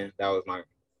 man, that was my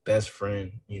best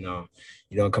friend. You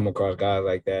don't come across guys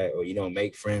like that, or you don't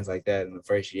make friends like that in the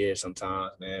first year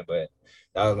sometimes, man. But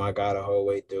that was my guy the whole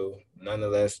way through.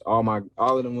 Nonetheless, all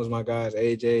of them was my guys: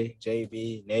 AJ,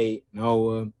 JB, Nate,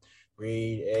 Noah,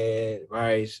 Reed, Ed,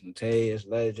 Rice, Mateus,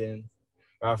 Legend,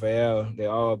 Raphael. They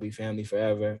all be family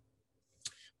forever.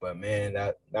 But man,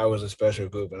 that was a special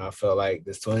group, and I felt like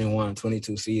this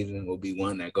 21-22 season will be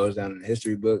one that goes down in the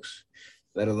history books.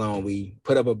 Let alone we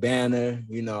put up a banner,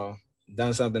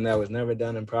 done something that was never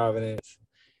done in Providence.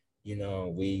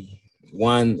 We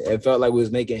won. It felt like we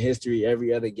was making history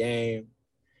every other game.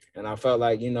 And I felt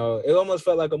like, it almost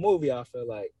felt like a movie. I feel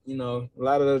like, a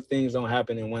lot of those things don't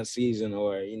happen in one season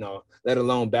or, let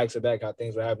alone back to back how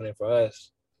things were happening for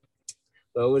us.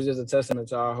 So it was just a testament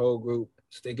to our whole group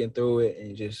sticking through it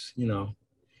and just,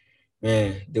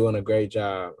 man, doing a great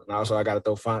job. And also I got to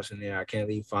throw Fonts in there. I can't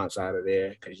leave Fonts out of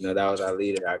there because, that was our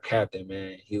leader, our captain,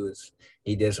 man.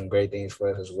 He did some great things for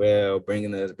us as well,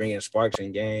 bringing sparks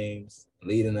in games,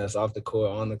 leading us off the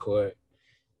court, on the court.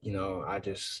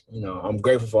 I'm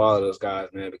grateful for all of those guys,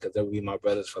 man, because they'll be my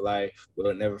brothers for life.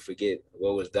 We'll never forget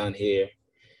what was done here.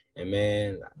 And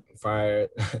man, Friar,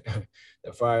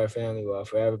 the Friar family will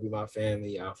forever be my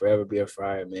family. I'll forever be a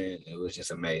Friar, man. It was just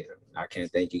amazing. I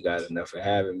can't thank you guys enough for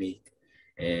having me.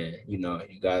 And, you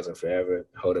guys will forever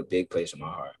hold a big place in my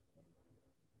heart.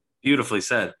 Beautifully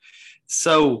said.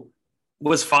 So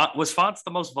was Fonts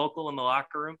the most vocal in the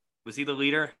locker room? Was he the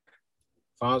leader?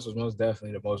 Fonts was most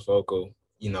definitely the most vocal.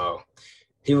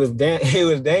 He was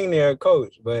dang near a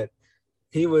coach, but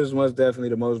he was most definitely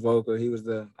the most vocal. He was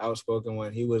the outspoken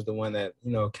one. He was the one that,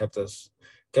 kept us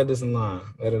in line,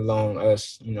 let alone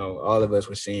us, all of us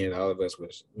were seniors. All of us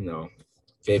was,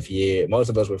 fifth year. Most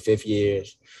of us were fifth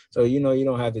years. So, you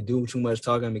don't have to do too much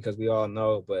talking because we all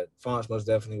know, but Fonts most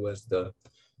definitely was the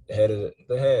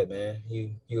head, man.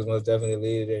 He was most definitely a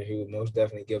leader. He would most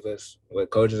definitely give us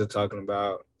what coaches are talking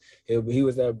about. He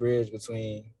was that bridge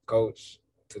between coach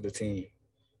to the team.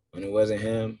 When it wasn't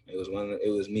him, it was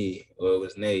me, or it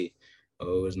was Nate, or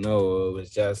it was Noah, or it was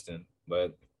Justin.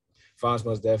 But Fonz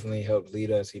most definitely helped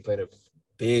lead us. He played a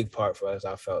big part for us,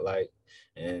 I felt like.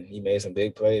 And he made some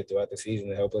big plays throughout the season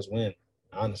to help us win,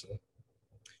 honestly.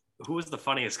 Who was the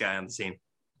funniest guy on the team?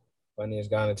 Funniest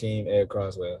guy on the team, Ed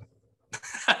Crosswell.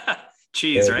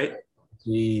 Cheese, Ed, right?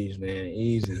 Cheese, man.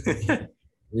 Easy.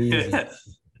 Easy.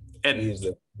 And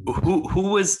Easy.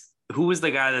 Who was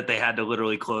the guy that they had to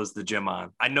literally close the gym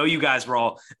on? I know you guys were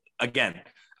all, again,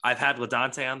 I've had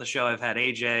LaDante on the show. I've had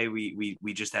AJ.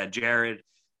 We just had Jared.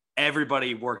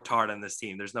 Everybody worked hard on this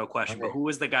team. There's no question. But who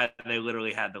was the guy that they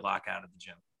literally had to lock out of the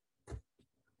gym?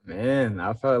 Man,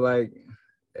 I felt like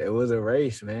it was a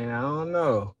race, man. I don't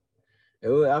know.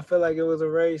 I feel like it was a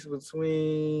race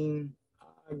between,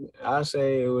 I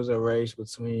say it was a race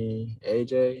between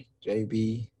AJ,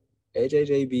 JB,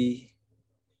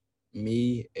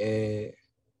 me, and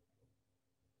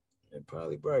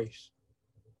probably Bryce.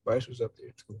 Bryce was up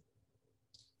there too.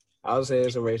 I would say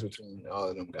it's a race between all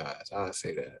of them guys. I'll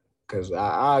say that. Because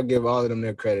I'll give all of them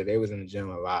their credit. They was in the gym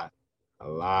a lot.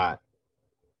 Like,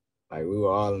 we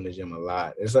were all in the gym a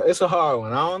lot. It's a hard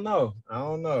one. I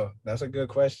don't know. That's a good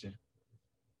question.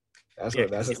 We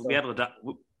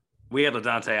had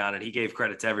LaDante on it. He gave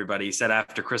credit to everybody. He said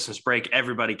after Christmas break,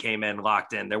 everybody came in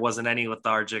locked in. There wasn't any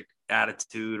lethargic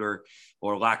attitude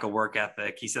or lack of work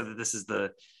ethic. He said that this is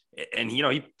and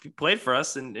he played for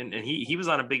us and he was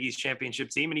on a Big East championship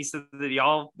team and he said that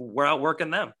y'all were out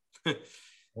working them.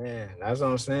 Man, that's what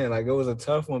I'm saying. Like, it was a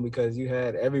tough one because you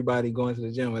had everybody going to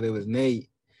the gym, whether it was Nate,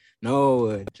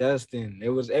 Noah, Justin. It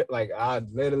was like, I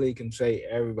literally can say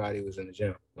everybody was in the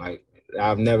gym. Like,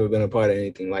 I've never been a part of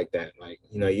anything like that. Like,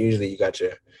 usually you got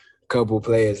your couple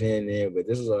players here and there, but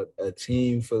this is a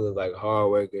team full of like hard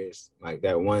workers, like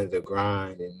that wanted to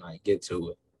grind and like get to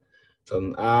it.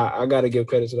 So I got to give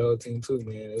credit to the whole team too,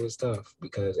 man. It was tough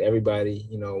because everybody,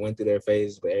 went through their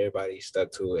phases, but everybody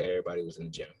stuck to it. Everybody was in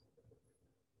the gym.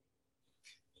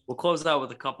 We'll close out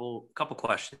with a couple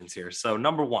questions here. So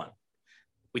number one,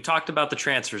 we talked about the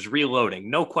transfers, reloading.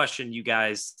 No question, you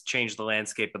guys changed the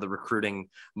landscape of the recruiting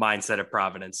mindset of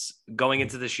Providence. Going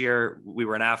into this year, we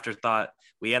were an afterthought.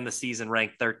 We end the season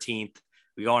ranked 13th.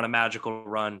 We go on a magical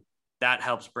run. That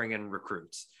helps bring in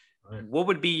recruits. Right. What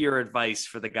would be your advice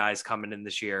for the guys coming in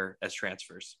this year as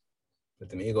transfers? Put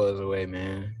them egos away,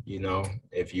 man.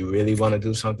 If you really want to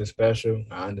do something special,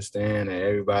 I understand that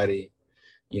everybody,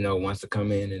 wants to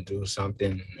come in and do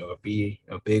something or be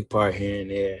a big part here and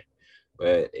there.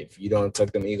 But if you don't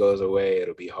tuck them egos away,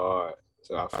 it'll be hard.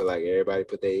 So I feel like everybody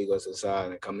put their egos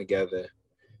aside and come together.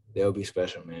 They'll be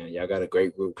special, man. Y'all got a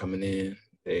great group coming in.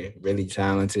 They're really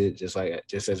talented,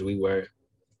 just as we were.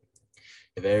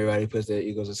 If everybody puts their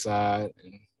egos aside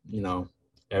and, you know,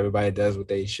 everybody does what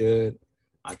they should,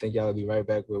 I think y'all will be right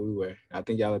back where we were. I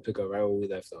think y'all will pick up right where we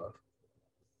left off.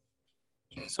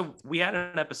 So we had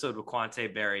an episode with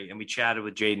Quante Berry and we chatted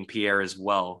with Jaden Pierre as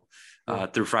well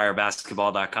through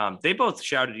friarbasketball.com. They both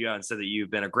shouted you out and said that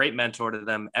you've been a great mentor to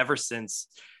them ever since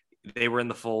they were in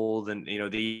the fold, and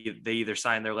they either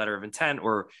signed their letter of intent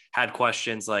or had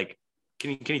questions. Like,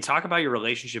 can you talk about your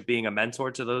relationship being a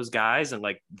mentor to those guys and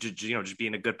like just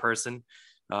being a good person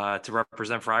to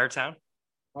represent Friartown?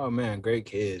 Oh man, great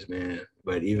kids, man.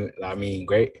 But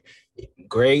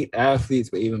great athletes,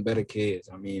 but even better kids.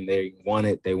 I mean, they want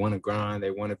it. They want to grind.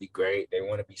 They want to be great. They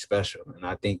want to be special, and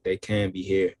I think they can be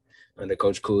here under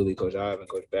Coach Cooley, Coach Ivan,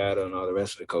 Coach Battle, and all the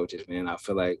rest of the coaches. Man, I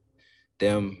feel like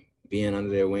them being under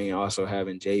their wing, also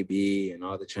having JB and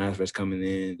all the transfers coming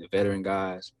in, the veteran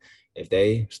guys, if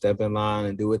they step in line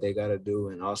and do what they got to do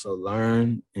and also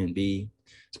learn and be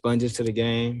sponges to the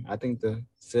game, I think the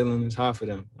ceiling is high for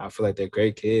them. I feel like they're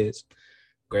great kids,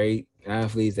 great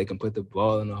athletes. They can put the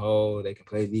ball in the hole. They can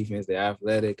play defense. They're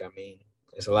athletic. I mean,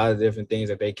 it's a lot of different things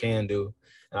that they can do.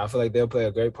 And I feel like they'll play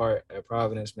a great part at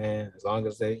Providence, man, as long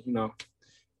as they,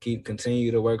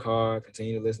 continue to work hard,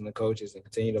 continue to listen to coaches, and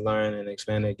continue to learn and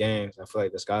expand their games. I feel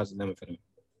like the sky's the limit for them.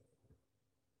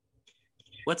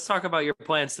 Let's talk about your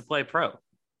plans to play pro.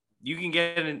 You can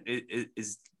get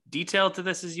as detailed to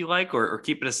this as you like, or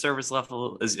keep it a service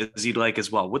level as you'd like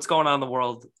as well. What's going on in the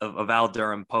world of Al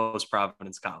Durham post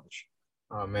Providence College?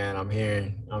 Oh man, I'm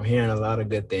hearing a lot of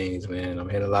good things, man. I'm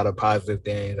hearing a lot of positive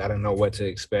things. I don't know what to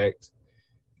expect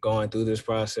going through this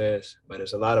process, but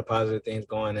there's a lot of positive things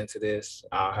going into this.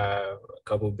 I'll have a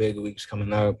couple big weeks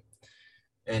coming up,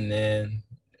 and then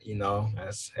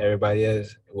as everybody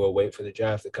is, we'll wait for the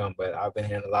draft to come. But I've been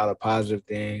hearing a lot of positive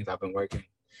things. I've been working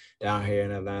down here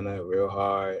in Atlanta real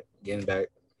hard, getting back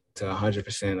to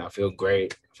 100%. I feel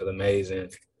great. I feel amazing.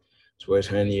 Sports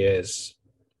hernia is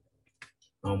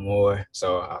no more,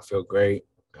 so I feel great.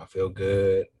 I feel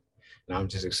good, and I'm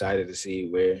just excited to see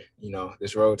where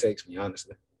this road takes me,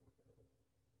 honestly.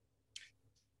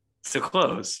 To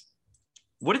close,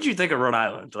 what did you think of Rhode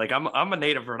Island? Like, I'm a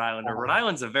native Rhode Islander. Rhode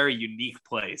Island's a very unique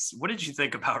place. What did you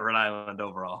think about Rhode Island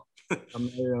overall? I'm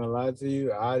not gonna lie to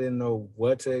you. I didn't know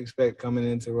what to expect coming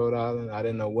into Rhode Island. I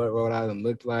didn't know what Rhode Island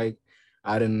looked like.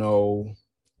 I didn't know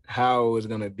how it was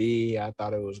gonna be. I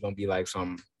thought it was gonna be like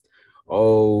some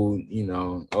old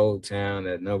town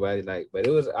that nobody liked. But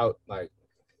it was out like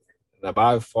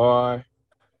by far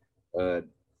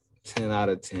 10 out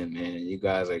of 10, man. You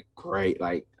guys are great.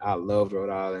 Like, I loved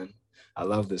Rhode Island. I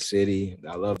love the city.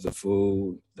 I love the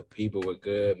food. The people were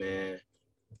good, man.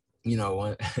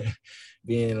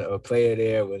 Being a player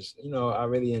there was, I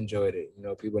really enjoyed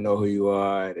it. People know who you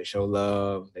are. They show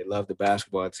love. They love the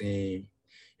basketball team.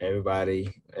 Everybody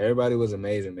was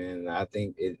amazing, man. And I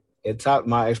think it topped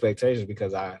my expectations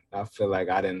because I feel like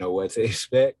I didn't know what to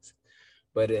expect.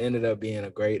 But it ended up being a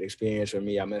great experience for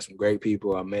me. I met some great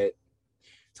people. I met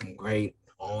some great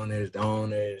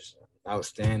owners,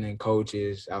 outstanding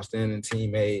coaches, outstanding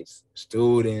teammates,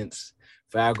 students,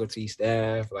 faculty,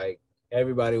 staff. Like,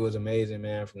 everybody was amazing,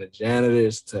 man, from the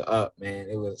janitors to up, man.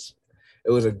 It was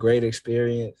a great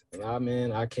experience. And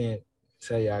I can't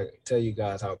tell you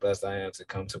guys how blessed I am to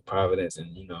come to Providence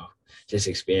and, just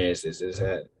experience this.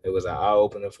 It was an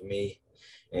eye-opener for me.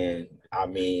 And I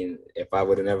mean, if I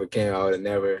would have never came, I would have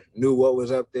never knew what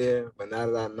was up there. But now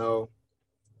that I know,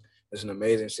 it's an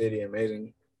amazing city,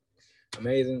 amazing.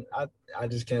 I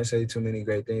just can't say too many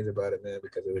great things about it, man,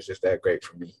 because it was just that great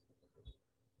for me.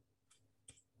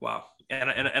 Wow.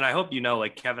 And I hope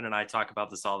like Kevin and I talk about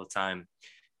this all the time.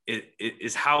 It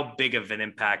is how big of an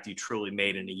impact you truly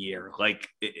made in a year. Like,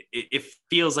 it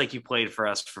feels like you played for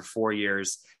us for 4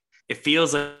 years. It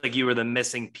feels like you were the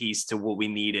missing piece to what we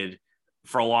needed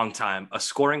for a long time. A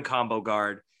scoring combo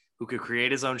guard who could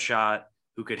create his own shot,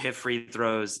 who could hit free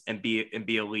throws and be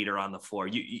a leader on the floor.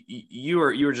 You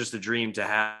were just a dream to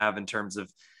have in terms of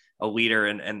a leader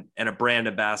and a brand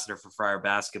ambassador for Friar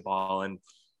basketball. And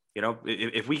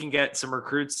if we can get some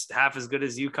recruits half as good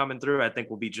as you coming through, I think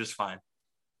we'll be just fine.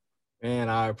 Man,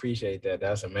 I appreciate that.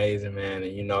 That's amazing, man.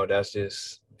 And that's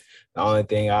just the only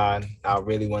thing I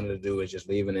really wanted to do is just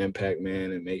leave an impact,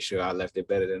 man, and make sure I left it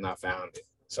better than I found it.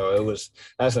 So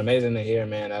that's amazing to hear,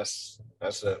 man. That's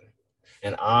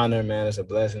an honor, man. It's a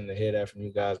blessing to hear that from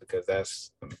you guys because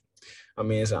it's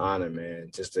an honor,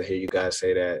 man, just to hear you guys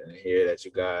say that and hear that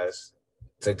you guys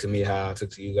took to me how I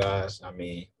took to you guys. I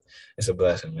mean, it's a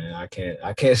blessing, man. I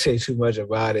can't say too much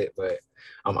about it, but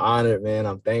I'm honored, man.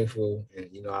 I'm thankful. And,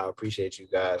 I appreciate you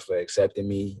guys for accepting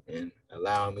me and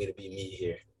allowing me to be me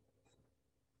here.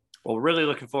 Well, we're really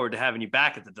looking forward to having you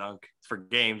back at the Dunk for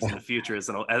games in the future as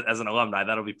an alumni.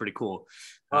 That'll be pretty cool.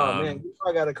 Oh, man,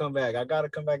 I got to come back. I got to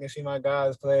come back and see my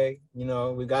guys play.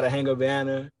 We got to hang a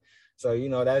banner. So,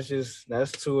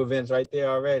 that's 2 events right there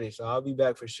already. So I'll be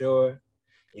back for sure.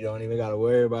 You don't even got to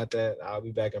worry about that. I'll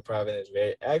be back in Providence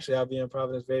I'll be in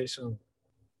Providence very soon.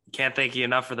 Can't thank you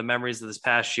enough for the memories of this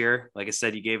past year. Like I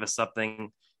said, you gave us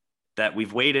something that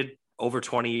we've waited over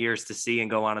 20 years to see and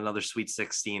go on another Sweet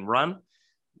 16 run.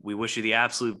 We wish you the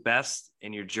absolute best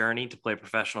in your journey to play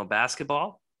professional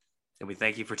basketball. And we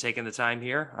thank you for taking the time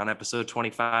here on episode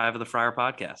 25 of the Friar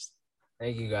Podcast.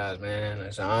 Thank you guys, man.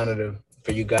 It's an honor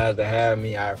for you guys to have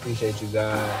me. I appreciate you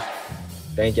guys.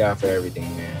 Thank y'all for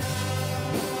everything, man.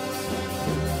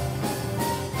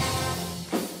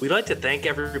 We'd like to thank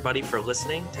everybody for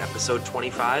listening to episode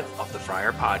 25 of the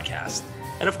Friar Podcast.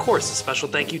 And of course, a special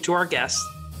thank you to our guest,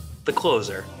 the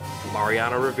closer,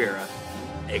 Mariano Rivera,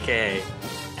 aka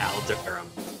Al Durham.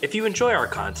 If you enjoy our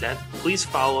content, please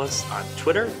follow us on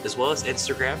Twitter as well as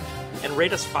Instagram and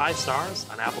rate us 5 stars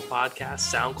on Apple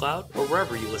Podcasts, SoundCloud, or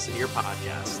wherever you listen to your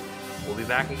podcast. We'll be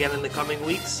back again in the coming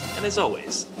weeks, and as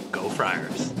always, go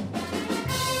Friars.